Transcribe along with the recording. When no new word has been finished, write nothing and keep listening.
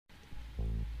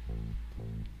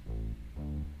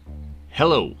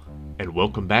Hello, and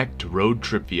welcome back to Road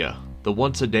TRIpVIA, the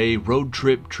once-a-day road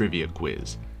trip trivia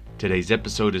quiz. Today's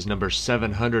episode is number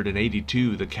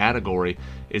 782. The category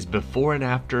is Before and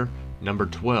After, number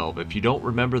 12. If you don't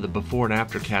remember the Before and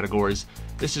After categories,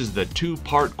 this is the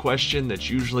two-part question that's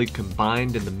usually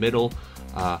combined in the middle.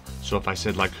 So if I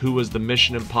said, like, who was the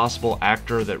Mission Impossible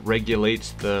actor that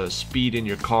regulates the speed in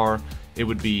your car, it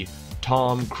would be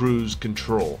Tom Cruise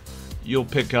Control. You'll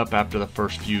pick up after the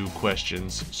first few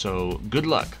questions, so good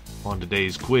luck on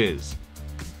today's quiz.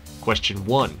 Question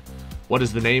 1. What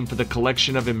is the name for the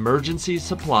collection of emergency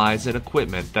supplies and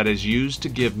equipment that is used to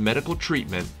give medical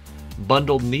treatment,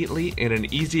 bundled neatly in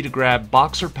an easy-to-grab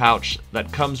box or pouch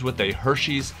that comes with a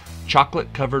Hershey's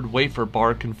chocolate-covered wafer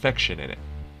bar confection in it?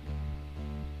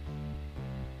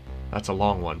 That's a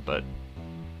long one, but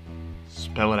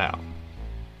spell it out.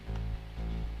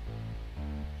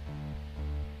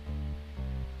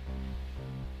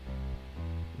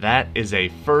 That is a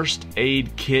first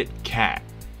aid kit cat.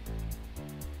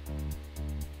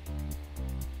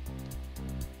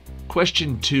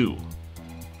 Question 2.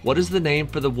 What is the name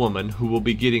for the woman who will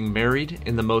be getting married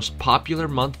in the most popular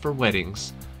month for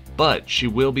weddings, but she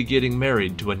will be getting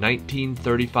married to a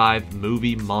 1935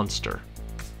 movie monster?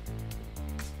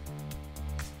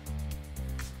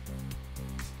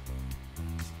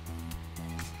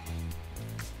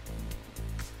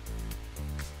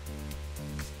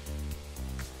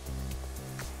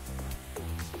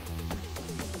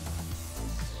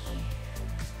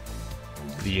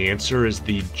 The answer is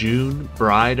the June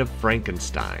Bride of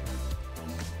Frankenstein.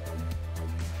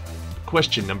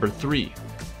 Question number 3.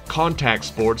 Contact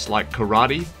sports like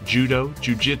karate, judo,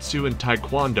 jiu-jitsu, and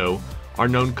taekwondo are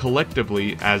known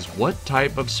collectively as what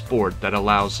type of sport that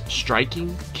allows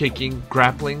striking, kicking,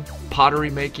 grappling,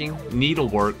 pottery making,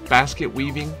 needlework, basket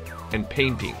weaving, and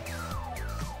painting?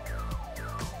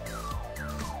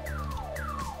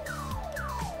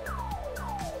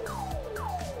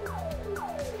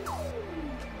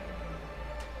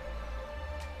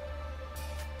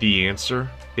 The answer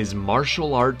is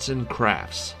martial arts and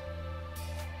crafts,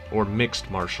 or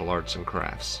mixed martial arts and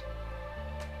crafts.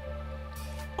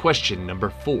 Question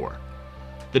number 4.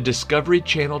 The Discovery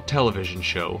Channel television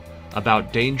show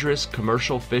about dangerous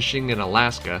commercial fishing in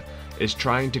Alaska is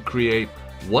trying to create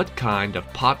what kind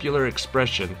of popular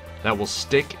expression that will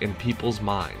stick in people's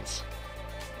minds?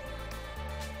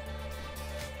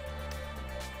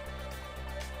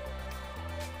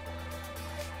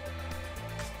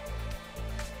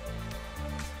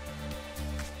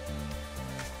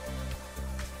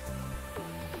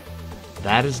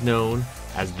 That is known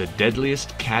as the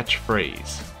deadliest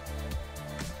catchphrase.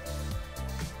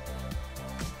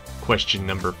 Question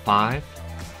number 5.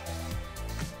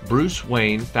 Bruce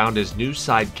Wayne found his new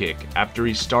sidekick after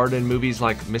he starred in movies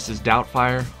like Mrs.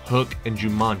 Doubtfire, Hook, and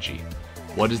Jumanji.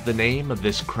 What is the name of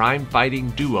this crime-fighting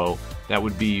duo that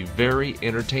would be very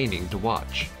entertaining to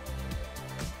watch?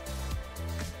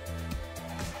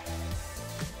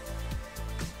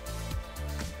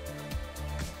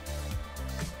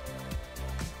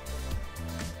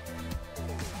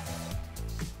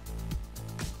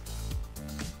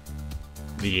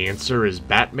 The answer is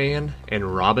Batman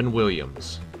and Robin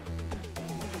Williams.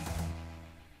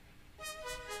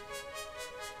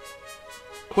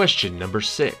 Question number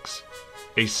 6.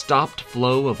 A stopped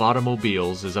flow of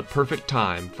automobiles is a perfect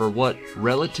time for what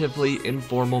relatively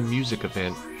informal music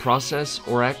event, process,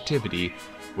 or activity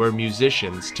where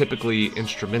musicians, typically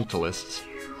instrumentalists,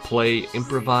 play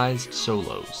improvised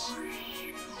solos?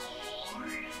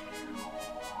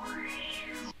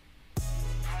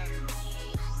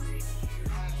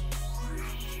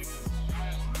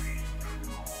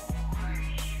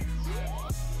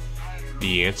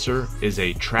 The answer is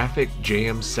a traffic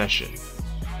jam session.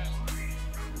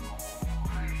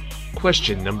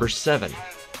 Question number 7.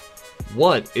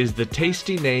 What is the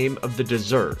tasty name of the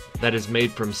dessert that is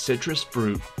made from citrus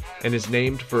fruit and is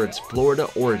named for its Florida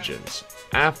origins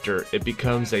after it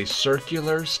becomes a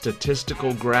circular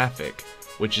statistical graphic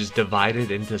which is divided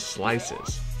into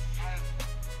slices?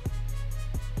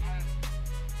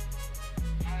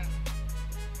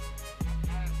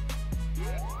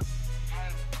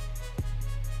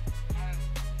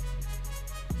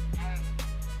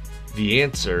 The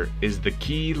answer is the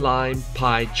key lime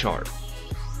pie chart.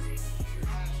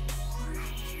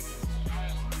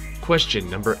 Question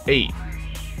number 8.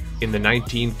 In the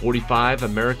 1945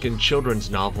 American children's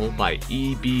novel by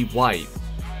E.B. White,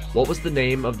 what was the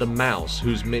name of the mouse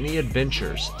whose many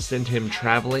adventures sent him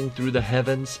traveling through the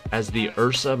heavens as the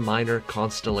Ursa Minor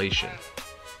constellation?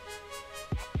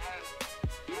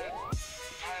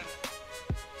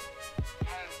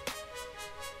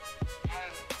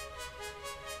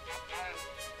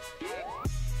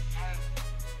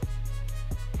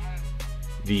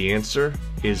 The answer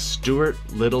is Stuart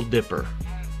Little Dipper.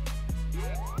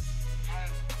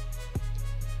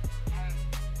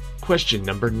 Question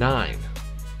number 9.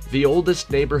 The oldest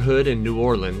neighborhood in New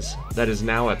Orleans that is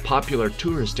now a popular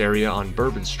tourist area on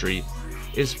Bourbon Street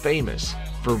is famous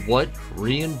for what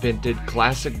reinvented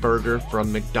classic burger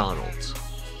from McDonald's?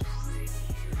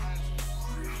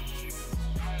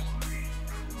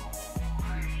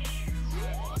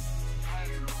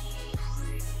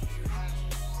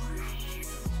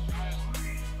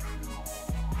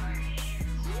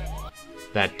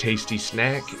 That tasty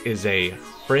snack is a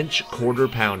French Quarter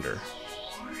Pounder.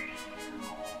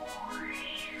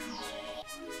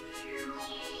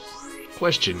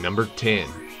 Question number 10.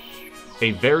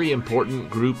 A very important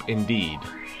group indeed.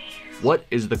 What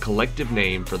is the collective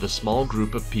name for the small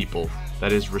group of people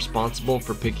that is responsible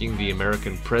for picking the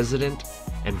American president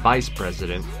and vice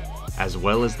president, as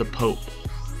well as the Pope?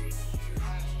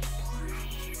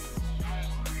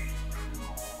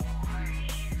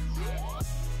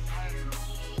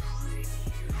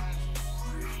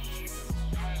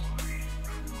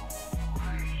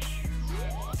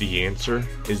 The answer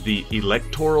is the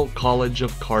Electoral College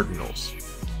of Cardinals.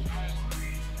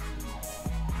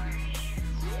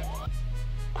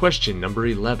 Question number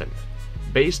 11.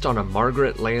 Based on a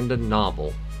Margaret Landon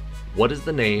novel, what is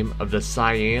the name of the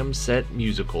Siam set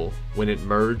musical when it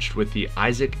merged with the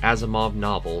Isaac Asimov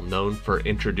novel known for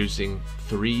introducing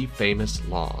 3 famous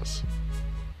laws?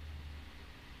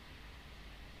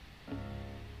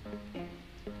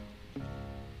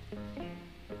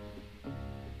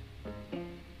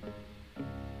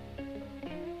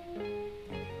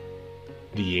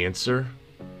 The answer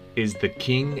is The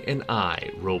King and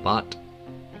I, Robot.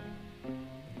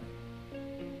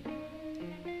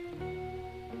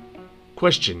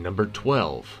 Question number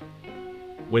 12.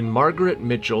 When Margaret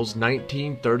Mitchell's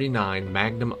 1939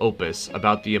 magnum opus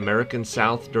about the American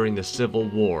South during the Civil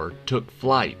War took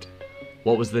flight,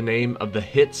 what was the name of the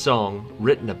hit song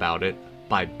written about it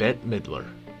by Bette Midler?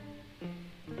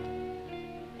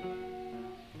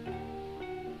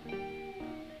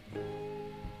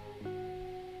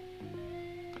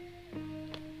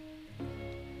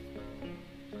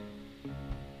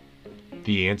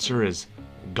 The answer is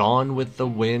Gone with the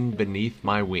Wind Beneath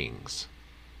My Wings.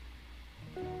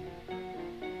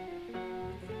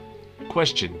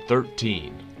 Question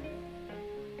 13.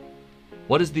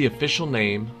 What is the official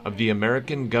name of the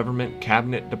American Government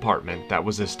Cabinet Department that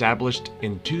was established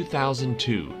in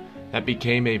 2002 that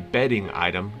became a bedding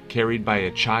item carried by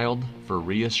a child for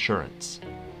reassurance?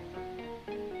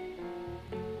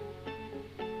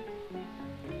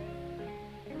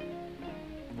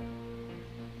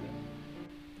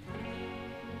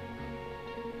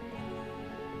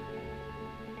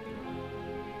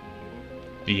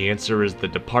 The answer is the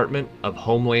Department of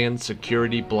Homeland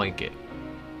Security blanket.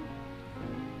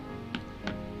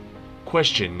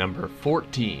 Question number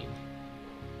 14.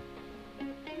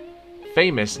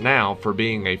 Famous now for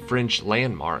being a French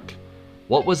landmark,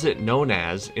 what was it known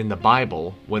as in the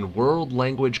Bible when world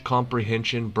language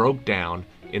comprehension broke down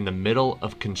in the middle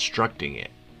of constructing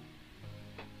it?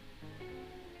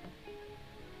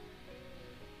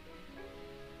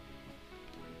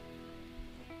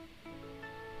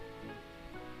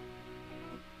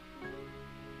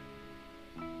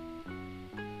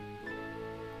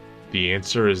 The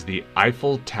answer is the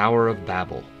Eiffel Tower of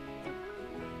Babel.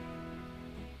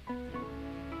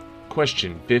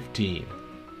 Question 15.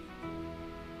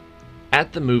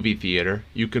 At the movie theater,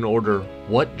 you can order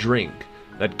what drink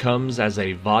that comes as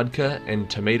a vodka and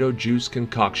tomato juice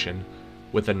concoction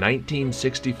with a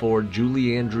 1964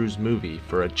 Julie Andrews movie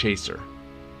for a chaser?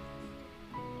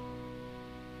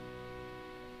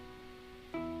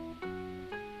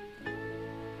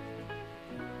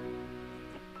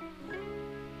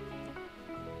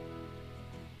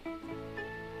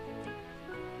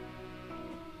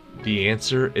 The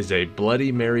answer is a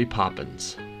Bloody Mary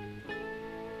Poppins.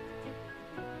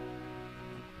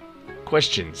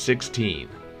 Question 16.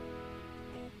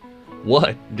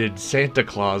 What did Santa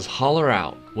Claus holler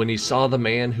out when he saw the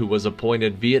man who was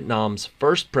appointed Vietnam's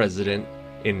first president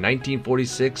in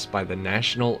 1946 by the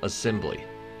National Assembly?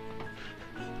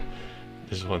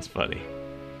 This one's funny.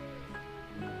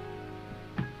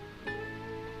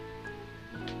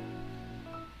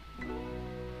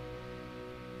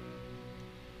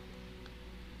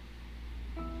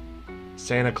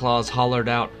 Santa Claus hollered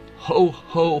out, "Ho,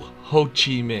 ho, Ho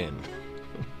Chi Minh."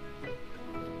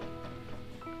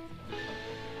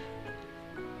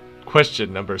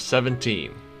 Question number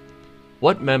 17.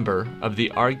 What member of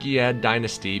the Argead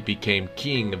dynasty became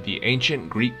king of the ancient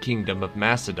Greek kingdom of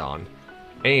Macedon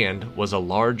and was a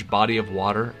large body of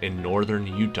water in northern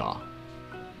Utah?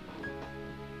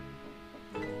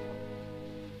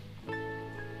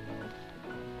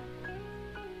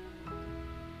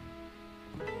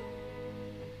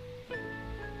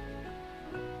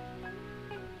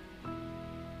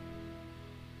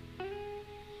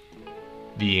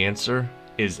 The answer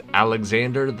is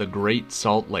Alexander the Great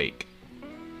Salt Lake.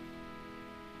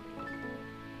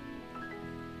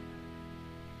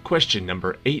 Question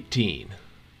number 18.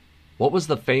 What was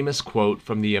the famous quote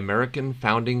from the American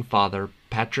founding father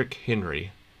Patrick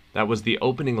Henry that was the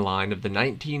opening line of the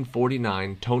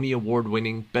 1949 Tony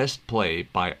Award-winning Best Play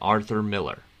by Arthur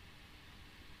Miller?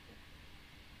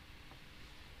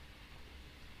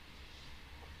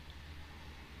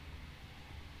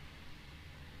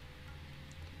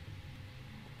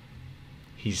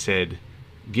 He said,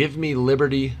 "Give me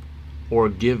liberty or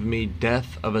give me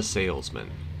death of a salesman."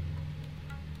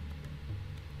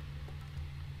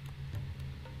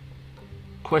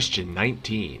 Question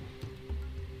 19.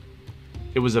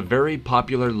 It was a very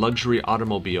popular luxury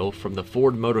automobile from the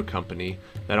Ford Motor Company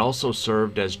that also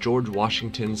served as George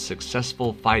Washington's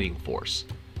successful fighting force.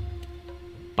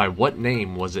 By what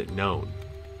name was it known?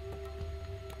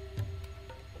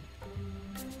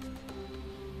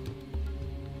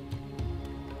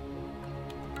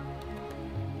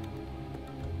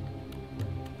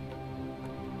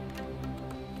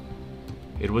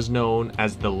 It was known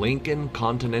as the Lincoln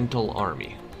Continental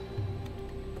Army.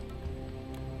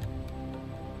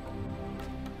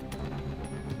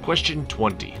 Question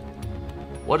 20.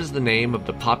 What is the name of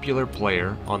the popular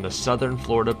player on the Southern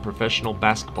Florida professional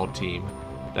basketball team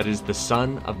that is the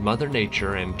son of Mother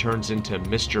Nature and turns into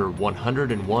Mr.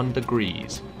 101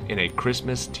 Degrees in a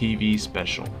Christmas TV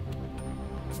special?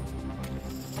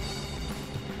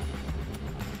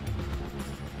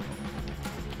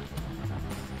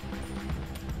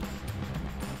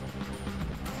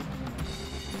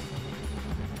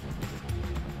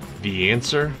 The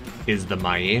answer is the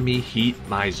Miami Heat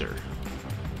Miser.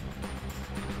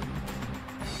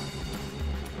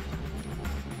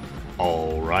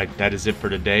 Alright, that is it for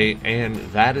today, and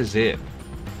that is it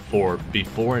for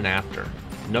Before and After.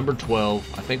 Number 12,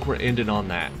 I think we're ending on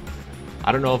that.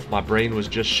 I don't know if my brain was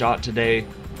just shot today,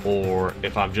 or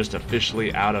if I'm just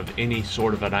officially out of any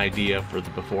sort of an idea for the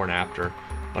Before and After,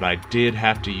 but I did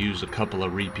have to use a couple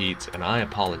of repeats, and I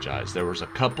apologize. There was a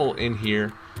couple in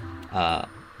here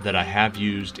that I have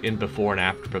used in Before and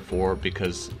After before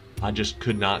because I just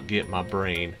could not get my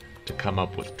brain to come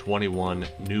up with 21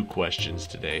 new questions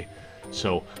today.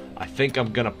 So I think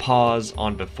I'm gonna pause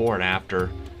on Before and After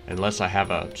unless I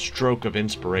have a stroke of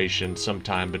inspiration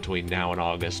sometime between now and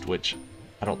August, which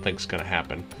I don't think is gonna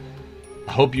happen.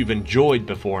 I hope you've enjoyed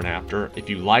Before and After. If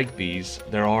you like these,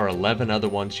 there are 11 other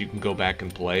ones you can go back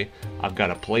and play. I've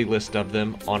got a playlist of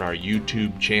them on our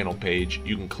YouTube channel page.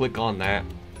 You can click on that,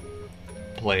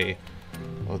 play.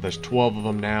 Well, there's 12 of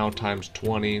them now times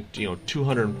 20,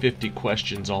 250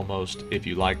 questions almost if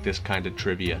you like this kind of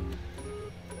trivia.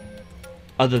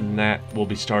 Other than that, we'll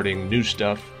be starting new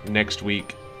stuff next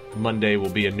week. Monday will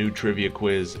be a new trivia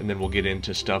quiz, and then we'll get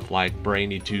into stuff like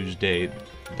Brainy Tuesday.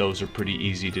 Those are pretty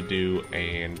easy to do,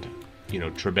 and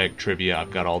Trebek Trivia, I've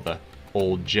got all the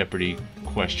old Jeopardy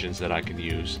questions that I can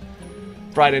use.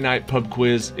 Friday night pub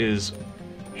quiz is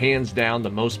hands down the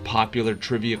most popular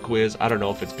trivia quiz. I don't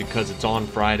know if it's because it's on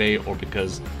Friday or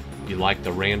because you like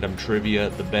the random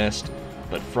trivia the best,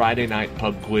 but Friday night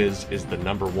pub quiz is the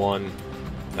number one.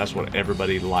 That's what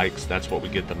everybody likes. That's what we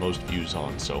get the most views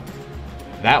on. So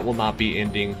that will not be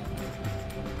ending.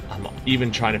 I'm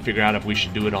even trying to figure out if we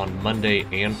should do it on Monday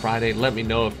and Friday. Let me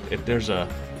know if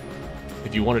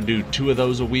you want to do 2 of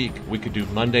those a week. We could do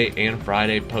Monday and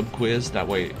Friday pub quiz. That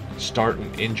way start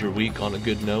and end your week on a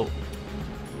good note.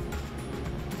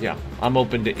 Yeah, I'm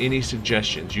open to any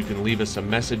suggestions. You can leave us a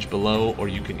message below, or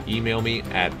you can email me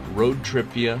at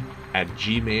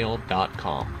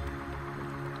roadtripvia@gmail.com.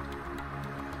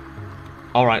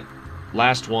 Alright,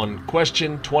 last one.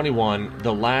 Question 21,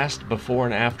 the last Before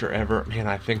and After ever. Man,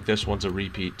 I think this one's a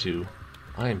repeat too.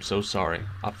 I am so sorry.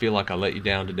 I feel like I let you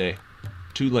down today.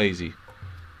 Too lazy.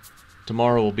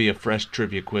 Tomorrow will be a fresh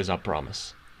trivia quiz, I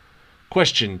promise.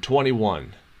 Question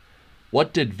 21.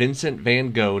 What did Vincent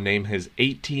van Gogh name his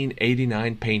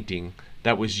 1889 painting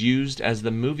that was used as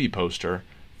the movie poster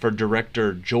for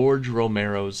director George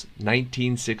Romero's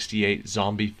 1968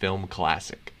 zombie film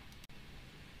classic?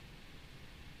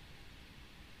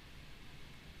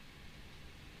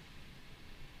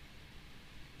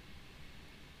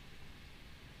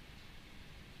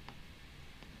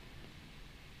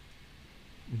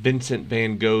 Vincent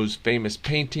van Gogh's famous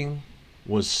painting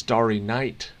was Starry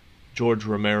Night. George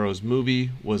Romero's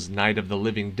movie was Night of the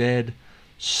Living Dead.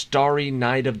 Starry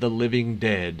Night of the Living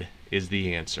Dead is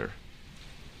the answer.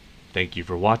 Thank you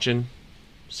for watching.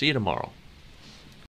 See you tomorrow.